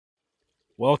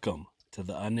Welcome to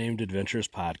the Unnamed Adventures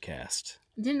podcast.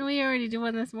 Didn't we already do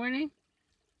one this morning?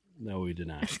 No, we did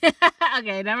not.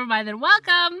 Okay, never mind then.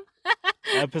 Welcome!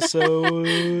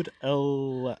 Episode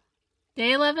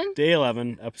Day 11? Day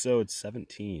 11, episode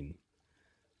 17.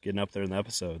 Getting up there in the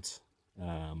episodes.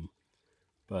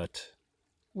 But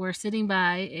We're sitting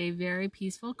by a very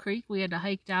peaceful creek. We had to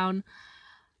hike down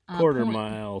quarter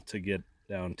mile to get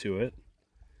down to it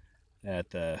at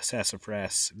the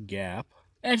Sassafras Gap.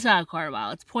 It's not a quarter mile.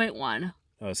 It's 0.1.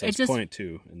 Oh, it says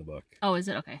 0.2 in the book. Oh, is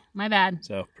it? Okay. My bad.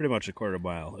 So pretty much a quarter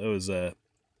mile. It was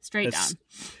straight down.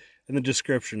 In the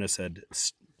description it said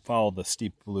follow the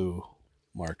steep blue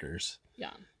markers.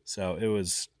 Yeah. So it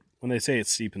was, when they say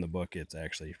it's steep in the book, it's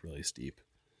actually really steep.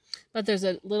 But there's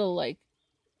a little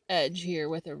edge here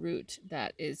with a root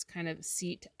that is kind of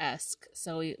seat-esque.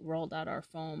 So we rolled out our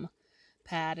foam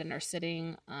pad and are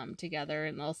sitting together,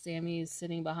 and little Sammy's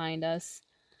sitting behind us.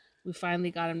 We finally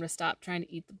got him to stop trying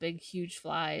to eat the big, huge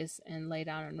flies and lay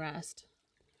down and rest.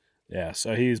 Yeah,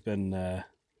 so he's been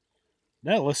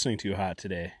not listening too hot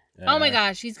today. Oh my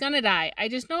gosh, he's gonna die. I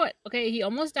just know it. Okay, he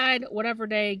almost died whatever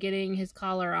day getting his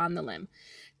collar on the limb.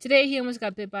 Today he almost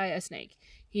got bit by a snake.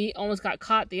 He almost got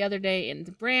caught the other day in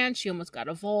the branch. He almost got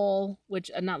a vole, which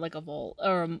not like a vole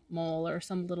or a mole or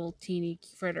some little teeny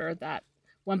critter that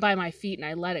went by my feet and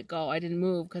I let it go. I didn't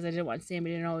move because I didn't want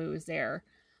Sammy to know he was there.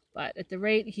 But at the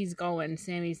rate he's going,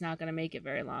 Sammy's not going to make it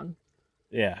very long.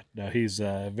 Yeah, no, he's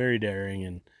very daring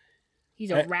and he's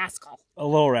a rascal. A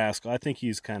little rascal. I think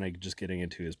he's kind of just getting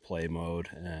into his play mode,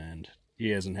 and he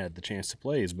hasn't had the chance to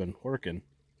play. He's been working,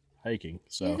 hiking.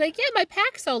 So he's like, yeah, my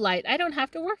pack's so light, I don't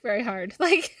have to work very hard.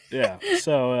 Yeah,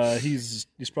 so he's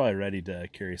probably ready to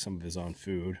carry some of his own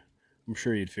food. I'm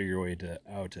sure he'd figure a way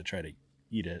out to try to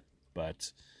eat it,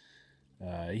 but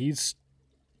he's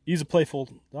a playful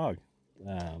dog.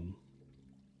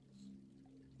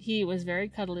 He was very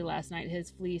cuddly last night. His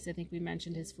fleece, I think we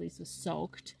mentioned his fleece was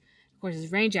soaked. Of course,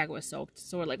 his rain jacket was soaked.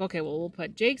 So we're like, okay, well, we'll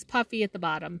put Jake's puffy at the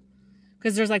bottom.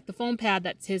 Because there's the foam pad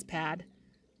that's his pad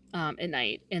at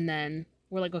night. And then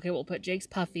we're like, okay, we'll put Jake's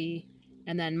puffy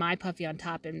and then my puffy on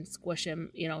top and squish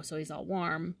him, so he's all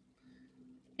warm.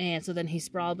 And so then he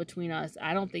sprawled between us.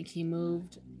 I don't think he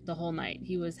moved the whole night.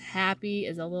 He was happy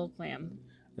as a little clam.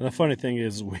 And the funny thing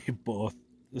is we both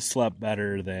slept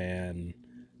better than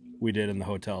we did in the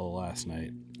hotel last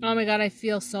night. Oh my God, I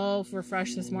feel so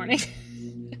refreshed this morning.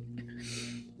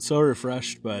 So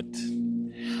refreshed, but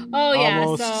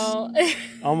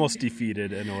almost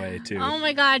defeated in a way too. Oh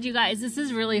my God, you guys, this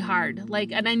is really hard.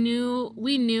 And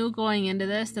we knew going into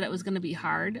this that it was going to be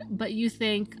hard, but you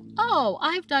think, oh,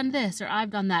 I've done this or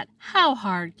I've done that. How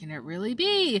hard can it really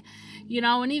be?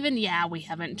 And even, we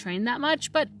haven't trained that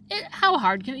much, but how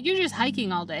hard can it? You're just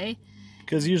hiking all day.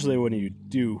 Because usually when you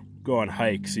do go on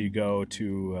hikes, you go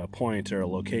to a point or a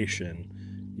location,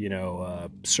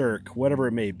 cirque, whatever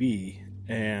it may be.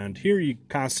 And here you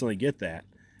constantly get that,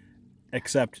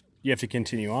 except you have to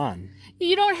continue on.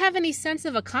 You don't have any sense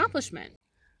of accomplishment.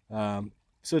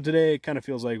 So today it kind of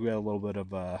feels like we had a little bit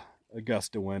of a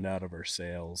gust of wind out of our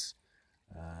sails.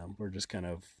 We're just kind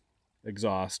of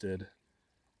exhausted.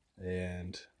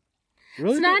 And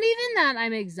really, it's not even that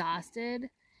I'm exhausted.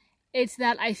 It's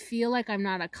that I feel like I'm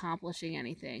not accomplishing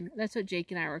anything. That's what Jake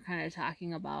and I were kind of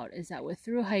talking about, is that with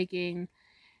through hiking,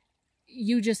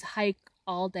 you just hike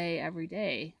all day, every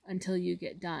day until you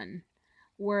get done.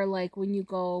 Where when you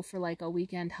go for a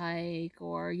weekend hike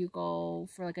or you go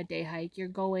for a day hike, you're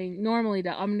going normally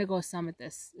I'm going to go summit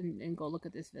this and go look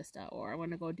at this vista, or I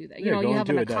want to go do that. You have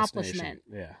an accomplishment.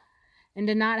 Yeah. And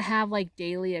to not have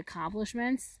daily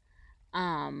accomplishments,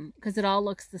 because it all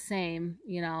looks the same,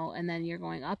 and then you're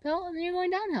going uphill and then you're going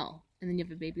downhill and then you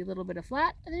have a baby little bit of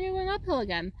flat and then you're going uphill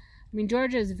again. I mean,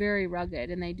 Georgia is very rugged,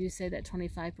 and they do say that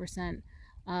 25%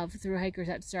 of through hikers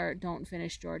that start don't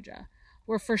finish Georgia.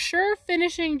 We're for sure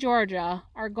finishing Georgia.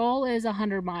 Our goal is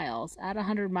 100 miles. At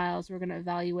 100 miles, we're going to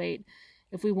evaluate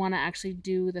if we want to actually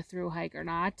do the through hike or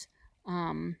not.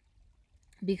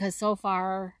 Because so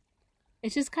far,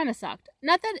 it's just kind of sucked.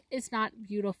 Not that it's not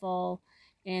beautiful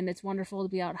and it's wonderful to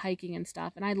be out hiking and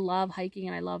stuff. And I love hiking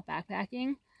and I love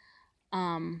backpacking.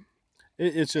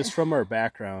 It's just from our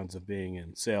backgrounds of being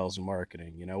in sales and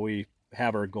marketing. We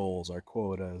have our goals, our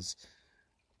quotas,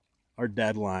 our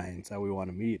deadlines that we want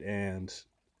to meet. And,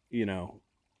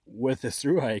 with this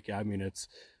through hike, I mean,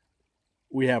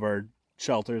 we have our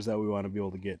shelters that we want to be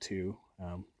able to get to,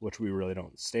 which we really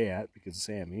don't stay at because of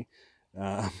Sammy.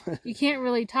 You can't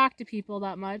really talk to people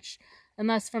that much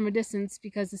unless from a distance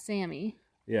because of Sammy.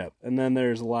 Yeah. And then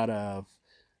there's a lot of,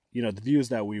 the views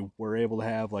that we were able to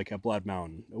have, at Blood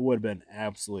Mountain. It would have been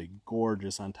absolutely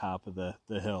gorgeous on top of the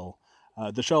hill.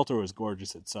 The shelter was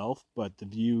gorgeous itself, but the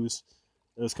views,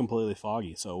 it was completely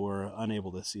foggy, so we're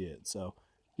unable to see it. So,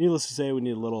 needless to say, we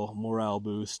need a little morale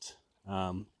boost.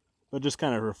 But just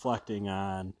kind of reflecting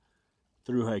on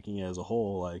through hiking as a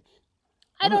whole, like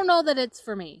I don't know that it's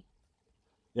for me.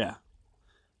 Yeah,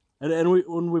 and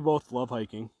we both love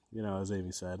hiking, as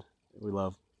Amy said, we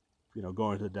love,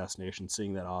 going to the destination,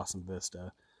 seeing that awesome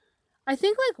vista. I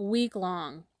think like week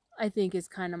long, I think is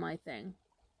kind of my thing.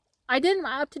 I did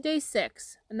up to day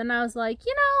 6, and then I was like,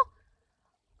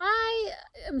 I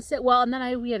am well, and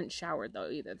then we hadn't showered though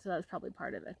either, so that's probably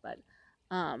part of it. But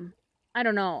I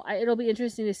don't know. It'll be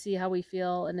interesting to see how we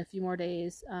feel in a few more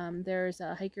days. There's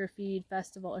a hiker feed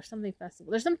festival or something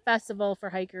festival. There's some festival for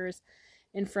hikers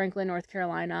in Franklin, North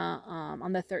Carolina,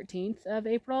 on the 13th of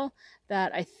April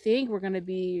that I think we're going to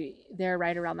be there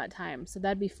right around that time. So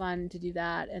that'd be fun to do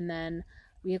that. And then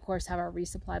we, of course, have our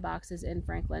resupply boxes in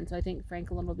Franklin. So I think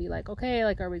Franklin will be like, okay,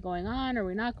 like, are we going on? Are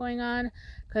we not going on?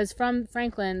 Because from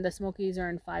Franklin, the Smokies are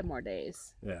in 5 more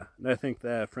days. Yeah, and I think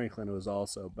that Franklin was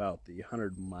also about the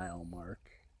 100-mile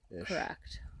mark-ish.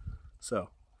 Correct. So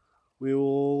we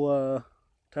will,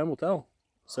 time will tell.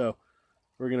 So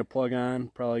we're going to plug on,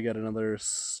 probably got another,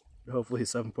 hopefully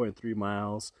 7.3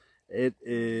 miles. It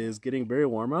is getting very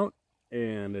warm out,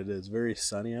 and it is very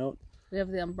sunny out. We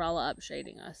have the umbrella up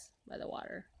shading us by the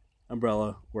water.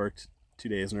 Umbrella worked 2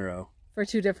 days in a row. For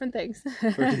 2 different things.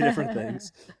 For 2 different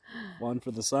things. One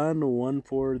for the sun, one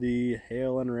for the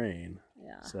hail and rain.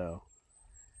 Yeah.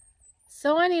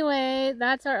 So anyway,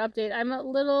 that's our update. I'm a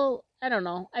little, I don't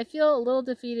know. I feel a little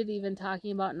defeated even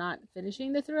talking about not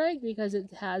finishing the thru hike because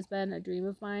it has been a dream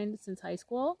of mine since high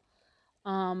school.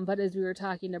 But as we were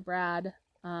talking to Brad,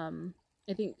 I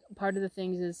think part of the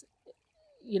things is,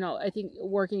 I think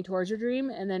working towards your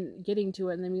dream and then getting to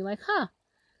it and then being like,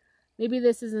 maybe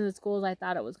this isn't as cool as I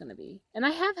thought it was going to be. And I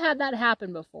have had that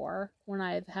happen before when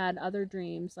I've had other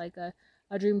dreams, like a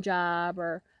dream job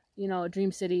or, a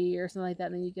dream city or something like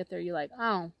that. And then you get there, you're like,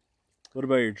 oh. What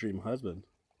about your dream husband?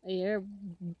 You're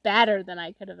better than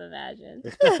I could have imagined.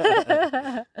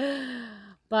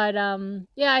 But,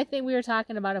 yeah, I think we were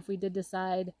talking about if we did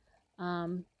decide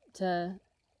to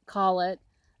call it,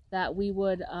 that we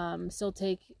would still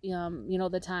take,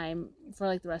 the time for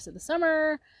like the rest of the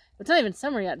summer. It's not even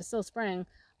summer yet. It's still spring.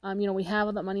 We have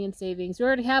all that money in savings. We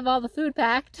already have all the food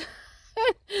packed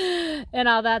and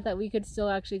all that we could still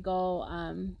actually go,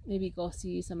 maybe go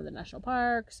see some of the national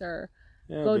parks or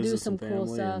go do some cool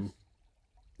stuff.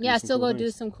 Yeah, still go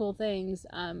do some cool things.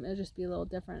 It'll just be a little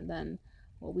different than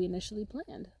what we initially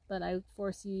planned. But I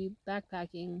foresee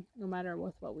backpacking no matter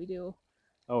what we do.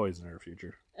 Always in our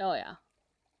future. Oh, yeah.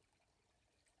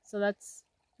 So that's,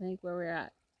 I think, where we're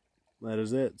at. That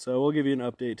is it. So we'll give you an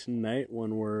update tonight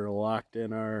when we're locked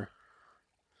in our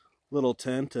little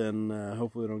tent and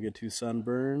hopefully we don't get too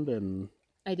sunburned. And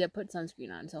I did put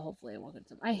sunscreen on, so hopefully I won't get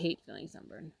some. I hate feeling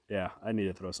sunburned. Yeah, I need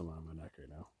to throw some on my neck right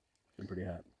now. I'm pretty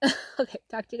hot. Okay,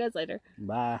 talk to you guys later.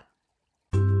 Bye.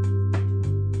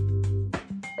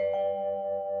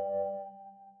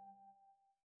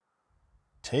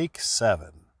 Take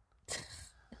 7.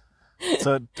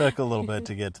 So it took a little bit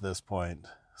to get to this point.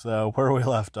 So where we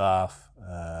left off,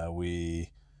 we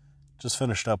just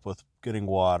finished up with getting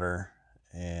water,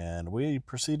 and we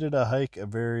proceeded to hike a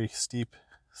very steep,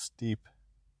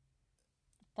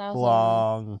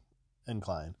 long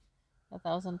incline.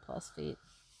 1,000+ feet.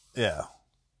 Yeah.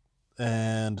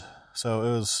 And so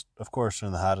it was, of course,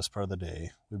 during the hottest part of the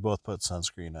day. We both put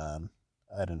sunscreen on.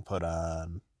 I didn't put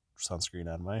on sunscreen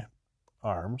on my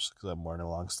arms because I'm wearing a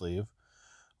long sleeve.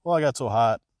 Well, I got so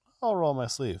hot, I'll roll my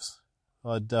sleeves.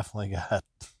 Well, I definitely got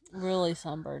really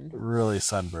sunburned.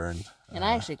 And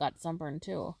I actually got sunburned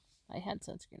too. I had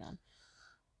sunscreen on.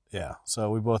 Yeah,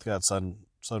 so we both got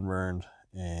sunburned,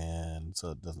 and so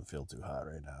it doesn't feel too hot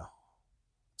right now.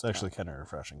 It's actually kind of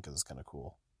refreshing because it's kind of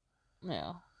cool.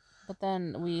 Yeah, but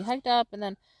then we hiked up and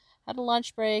then had a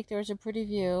lunch break. There was a pretty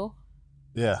view.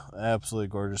 Yeah, absolutely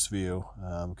gorgeous view.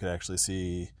 Could actually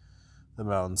see the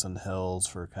mountains and hills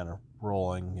for kind of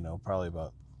rolling, probably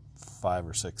about 5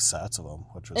 or 6 sets of them,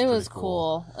 which was it pretty was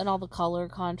cool. And all the color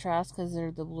contrast because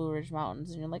they're the Blue Ridge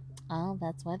Mountains, and you're like, oh,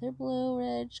 that's why they're Blue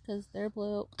Ridge, because they're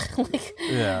blue.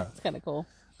 Yeah, it's kind of cool.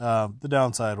 The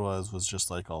downside was just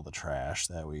like all the trash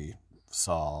that we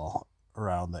saw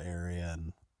around the area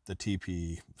and the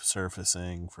TP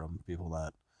surfacing from people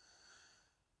not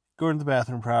going to the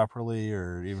bathroom properly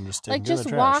or even just taking the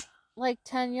trash. Walk like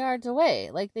 10 yards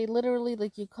away. Like they literally,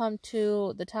 like you come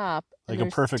to the top. Like a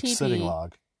perfect sitting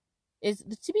log. The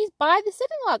TP's by the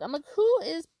sitting log. I'm like, who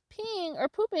is peeing or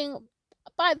pooping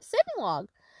by the sitting log?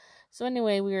 So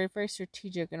anyway, we were very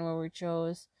strategic in where we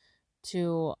chose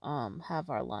to have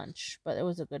our lunch, but it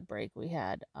was a good break we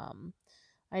had.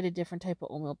 I had a different type of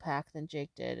oatmeal pack than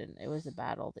Jake did, and it was a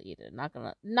battle to eat it.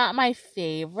 Not my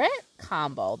favorite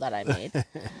combo that I made.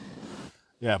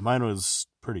 Yeah, mine was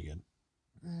pretty good.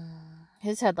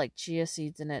 His had like chia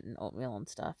seeds in it and oatmeal and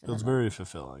stuff. It was very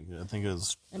fulfilling. I think it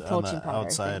was and on protein the powder,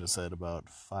 outside. It said about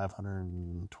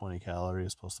 520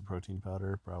 calories plus the protein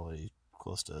powder, probably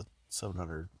close to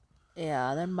 700.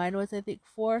 Yeah, then mine was I think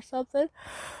 4 something.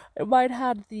 Mine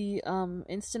had the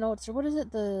instant oats, or what is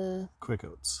it? The Quick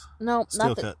Oats. no, Steel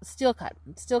not the cut.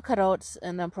 steel cut oats,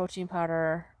 and then protein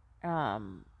powder.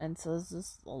 And so this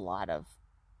is a lot of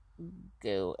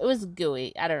goo. It was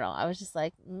gooey. I don't know. I was just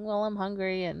like, well, I'm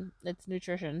hungry and it's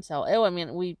nutrition. So I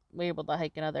mean, we were able to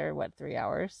hike another 3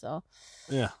 hours. So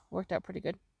Yeah, worked out pretty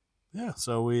good. yeah.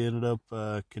 So we ended up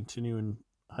continuing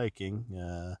hiking.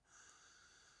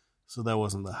 So that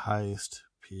wasn't the highest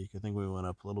peak. I think we went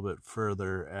up a little bit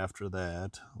further after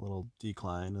that, a little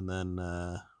decline, and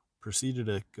then proceeded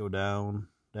to go down,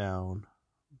 down,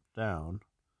 down.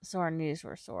 So our knees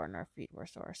were sore and our feet were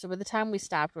sore. So by the time we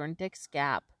stopped, we're in Dick's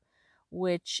Gap,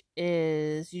 which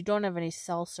is, you don't have any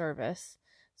cell service.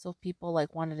 So if people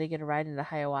like wanted to get a ride into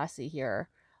Hiawassee here,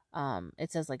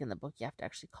 it says like in the book you have to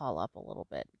actually call up a little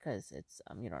bit because it's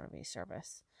you don't have any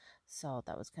service. So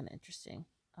that was kind of interesting.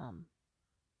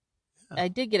 I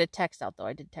did get a text out though.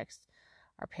 I did text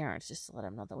our parents just to let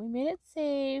them know that we made it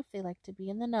safe. They like to be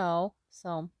in the know.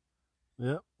 So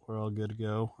yep, we're all good to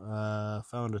go.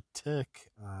 Found a tick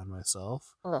on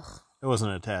myself. ugh. It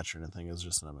wasn't attached or anything. It was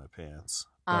just on my pants.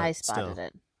 I spotted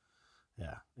it.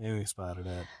 Yeah, Amy spotted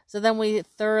it. So then we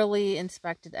thoroughly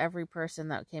inspected every person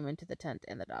that came into the tent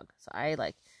and the dog. So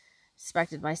I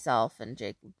inspected myself, and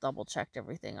Jake double checked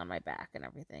everything on my back and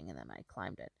everything, and then I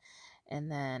climbed it. And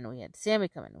then we had Sammy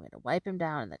come in. We had to wipe him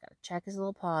down, and they got to check his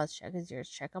little paws, check his ears,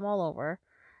 check him all over.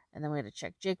 And then we had to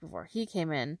check Jake before he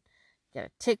came in. Got to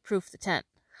tick-proof the tent.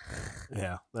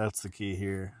 Yeah, that's the key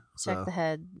here. Check the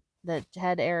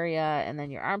head area, and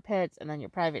then your armpits, and then your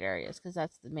private areas, because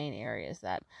that's the main areas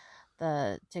that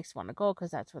the ticks want to go,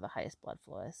 because that's where the highest blood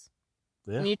flow is.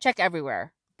 Yeah. And you check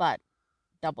everywhere, but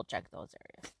double check those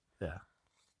areas. Yeah.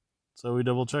 So we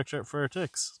double checked for our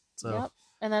ticks. So. Yep.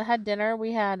 And then had dinner.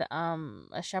 We had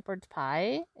a shepherd's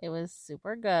pie. It was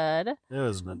super good. It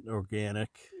was organic.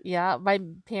 Yeah, my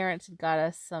parents got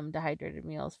us some dehydrated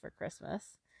meals for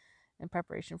Christmas in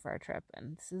preparation for our trip,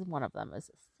 and this is one of them. Is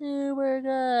super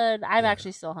good. I'm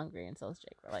actually still hungry, and so is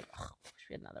Jake. We're like, oh, wish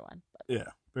we had another one. But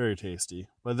yeah, very tasty.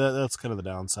 But that's kind of the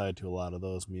downside to a lot of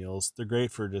those meals. They're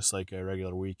great for just like a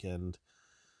regular weekend,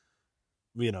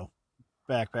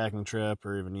 backpacking trip,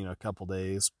 or even a couple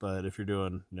days. But if you're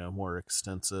doing more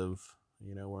extensive,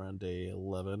 we're on day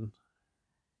 11.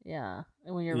 Yeah,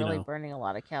 and when you're really burning a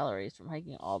lot of calories from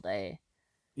hiking all day,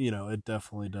 it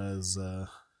definitely does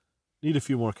need a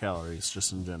few more calories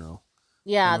just in general.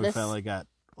 Yeah, and we finally got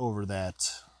over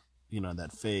that,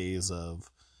 that phase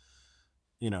of,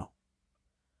 to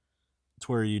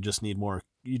where you just need more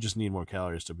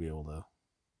calories to be able to,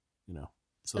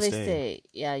 sustain. They say,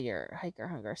 yeah, your hiker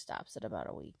hunger stops at about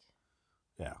a week.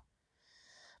 Yeah.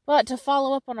 But to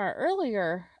follow up on our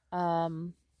earlier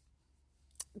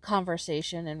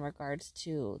conversation in regards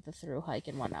to the through hike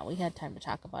and whatnot, we had time to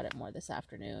talk about it more this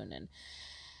afternoon, and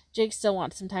Jake still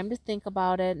wants some time to think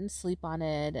about it and sleep on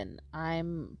it, and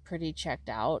I'm pretty checked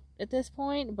out at this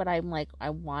point, but I'm like,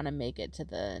 I want to make it to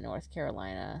the North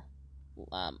Carolina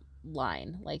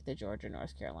line, like the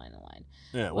Georgia-North Carolina line.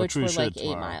 Yeah, which we we're should like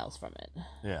tomorrow. 8 miles from it.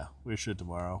 Yeah, we should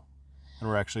tomorrow. And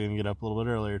we're actually going to get up a little bit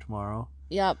earlier tomorrow.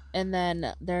 Yep, and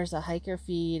then there's a hiker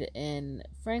feed in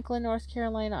Franklin, North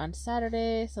Carolina on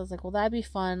Saturday, so I was like, well, that'd be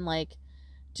fun, like,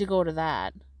 to go to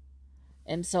that.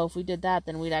 And so if we did that,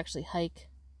 then we'd actually hike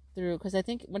through, because I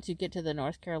think once you get to the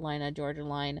North Carolina Georgia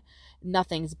line,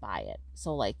 nothing's by it,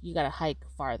 so like you gotta hike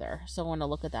farther. So I want to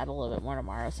look at that a little bit more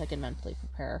tomorrow so I can mentally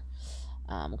prepare,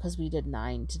 because we did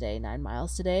 9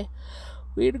 miles today.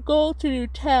 We'd go to do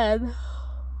 10,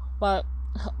 but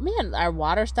man, our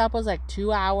water stop was like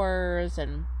 2 hours,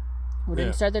 and we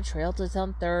didn't start the trail till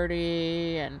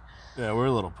 10:30, and yeah, we're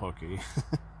a little pokey.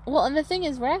 well, and the thing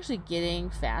is, we're actually getting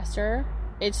faster.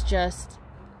 It's just,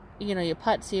 your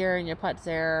putts here and your putts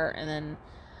there, and then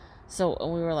so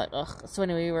we were like, ugh. So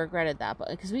anyway, we regretted that, but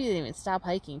because we didn't even stop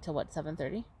hiking till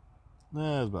 7:30. It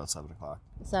was about 7:00.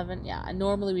 7, yeah. And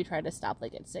normally we try to stop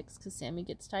like at 6 because Sammy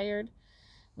gets tired.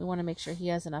 We want to make sure he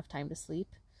has enough time to sleep.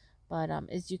 But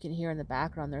as you can hear in the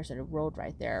background, there's a road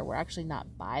right there. We're actually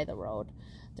not by the road.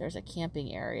 There's a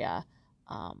camping area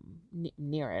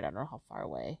near it. I don't know how far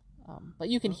away. But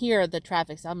you can hear the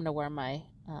traffic, so I'm going to wear my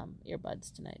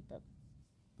earbuds tonight. But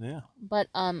Yeah. But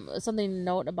something to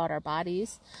note about our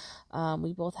bodies,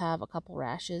 we both have a couple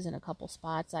rashes and a couple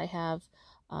spots. I have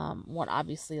one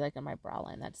obviously like on my brow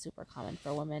line. That's super common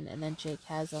for women. And then Jake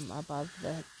has them above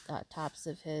the tops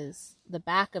of the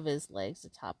back of his legs, the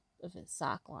top of his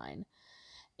sock line.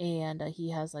 And he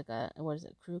has like what is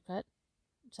it, crew cut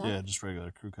sock? Yeah, just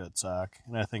regular crew cut sock.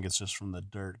 And I think it's just from the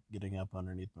dirt getting up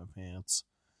underneath my pants.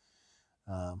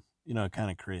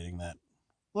 Kind of creating that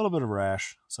little bit of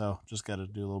rash. So just got to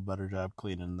do a little better job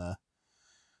cleaning the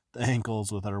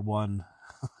ankles with our one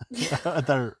with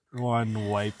our one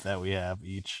wipe that we have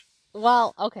each.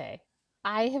 Well, okay.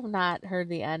 I have not heard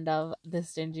the end of the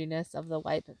stinginess of the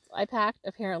wipe I packed.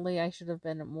 Apparently, I should have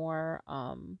been more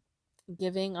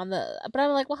giving on but I'm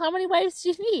like, well, how many wipes do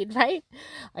you need, right?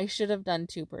 I should have done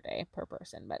 2 per day per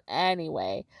person. But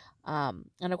anyway, and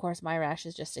of course my rash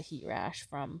is just a heat rash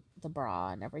from the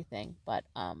bra and everything, but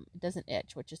it doesn't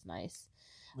itch, which is nice.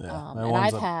 Yeah,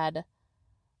 and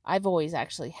I've always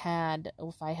actually had,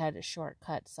 if I had a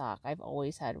shortcut sock, I've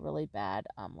always had really bad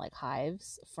like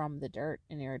hives from the dirt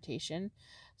and irritation.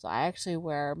 So I actually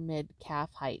wear mid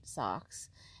calf height socks,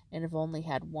 and I've only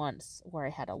had once where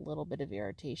I had a little bit of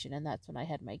irritation, and that's when I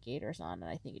had my gaiters on, and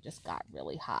I think it just got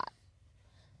really hot.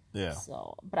 Yeah.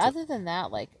 So, but other than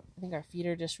that, like, I think our feet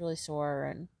are just really sore,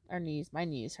 and my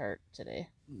knees hurt today.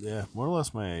 Yeah, more or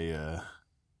less my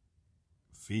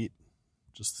feet,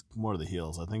 just more of the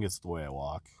heels. I think it's the way I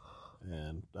walk.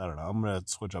 And I don't know, I'm going to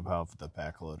switch up how the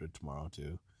pack loaded tomorrow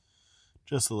too.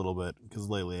 Just a little bit, because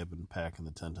lately I've been packing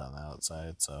the tent on the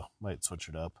outside, so might switch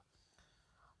it up.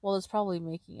 Well, it's probably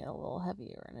making it a little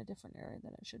heavier in a different area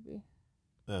than it should be.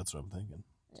 That's what I'm thinking.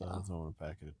 So Yeah. that's why I'm going to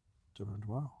pack it different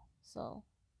tomorrow. So,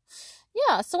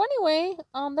 yeah. So anyway,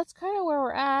 that's kind of where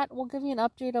we're at. We'll give you an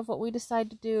update of what we decide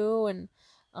to do, and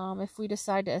if we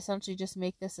decide to essentially just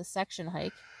make this a section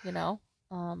hike,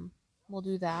 we'll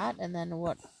do that, and then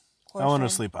what. I want to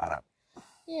sleep on it.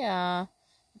 Yeah,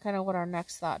 kind of what our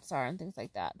next thoughts are and things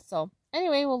like that. So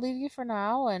anyway, we'll leave you for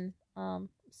now, and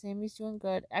Sammy's doing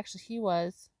good. Actually, he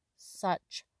was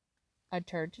such a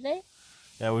turd today.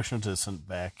 Yeah, we shouldn't have sent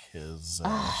back his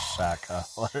shot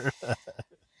collar.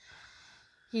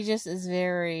 He just is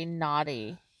very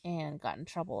naughty and got in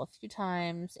trouble a few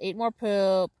times. Ate more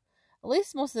poop. At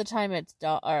least most of the time it's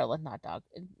dog, or not dog.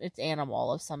 It's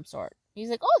animal of some sort. He's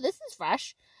like, "Oh, this is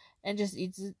fresh," and just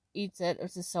eats it,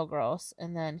 which is so gross.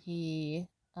 And then he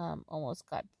almost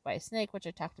got bit by a snake, which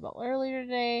I talked about earlier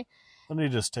today. Then he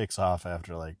just takes off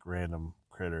after like random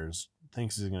critters.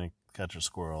 Thinks he's gonna catch a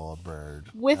squirrel, a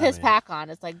bird with his pack on.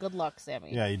 It's like, good luck,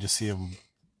 Sammy. Yeah, you just see him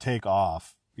take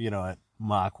off, at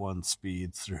Mach 1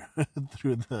 speeds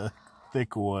through the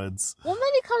thick woods. Well, then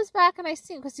he comes back, and I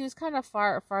see him because he was kind of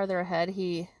farther ahead.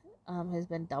 He has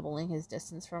been doubling his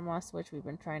distance from us, which we've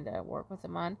been trying to work with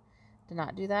him on to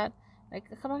not do that. Like,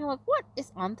 I come back, I'm like, what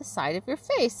is on the side of your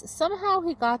face? Somehow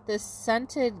he got this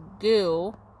scented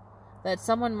goo that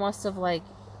someone must have like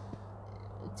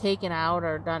taken out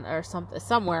or done or something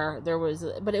somewhere. There was,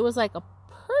 but it was like a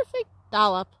perfect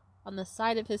dollop on the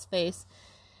side of his face.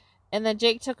 And then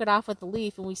Jake took it off with the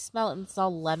leaf, and we smell it, and it's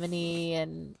all lemony,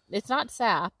 and it's not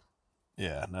sap.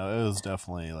 Yeah, no, it was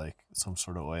definitely like some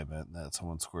sort of ointment that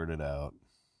someone squirted out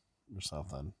or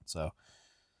something. So,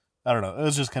 I don't know. It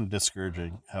was just kind of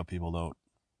discouraging how people don't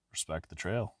respect the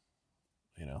trail,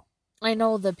 I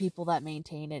know the people that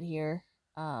maintain it here.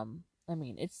 I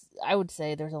would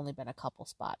say there's only been a couple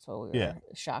spots where we were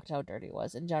shocked how dirty it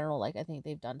was. In general, like, I think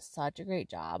they've done such a great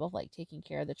job of like taking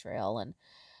care of the trail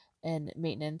and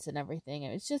maintenance and everything.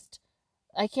 It's just,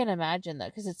 I can't imagine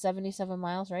that, because it's 77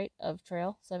 miles, right, of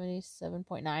trail,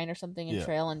 77.9 or something in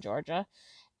trail in Georgia,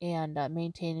 and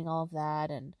maintaining all of that,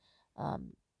 and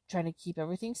trying to keep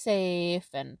everything safe,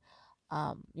 and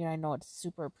I know it's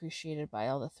super appreciated by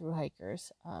all the thru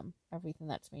hikers, everything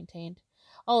that's maintained.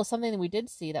 Oh, something that we did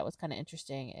see that was kind of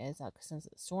interesting is since the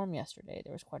storm yesterday,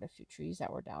 there was quite a few trees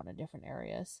that were down in different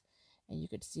areas, and you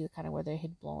could see kind of where they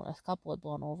had a couple had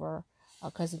blown over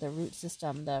because of the root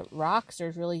system. The rocks,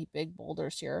 there's really big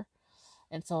boulders here,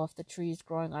 and so if the tree's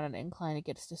growing on an incline, it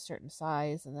gets to a certain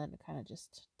size, and then it kind of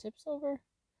just tips over.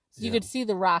 So you could see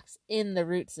the rocks in the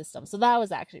root system. So that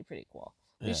was actually pretty cool.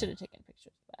 We should have taken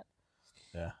pictures of that.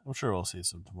 Yeah, I'm sure we'll see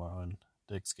some tomorrow in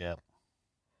Dick's Gap.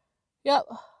 Yep.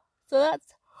 So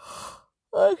that's,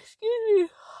 excuse me,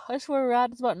 that's where we're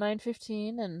at. It's about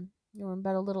 9:15, and we're in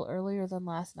bed a little earlier than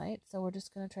last night. So we're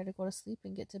just going to try to go to sleep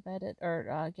and get to bed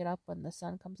get up when the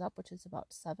sun comes up, which is about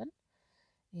 7,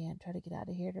 and try to get out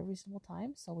of here at a reasonable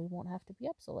time so we won't have to be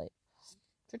up so late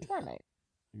for tomorrow night.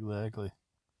 Exactly.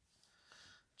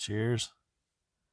 Cheers.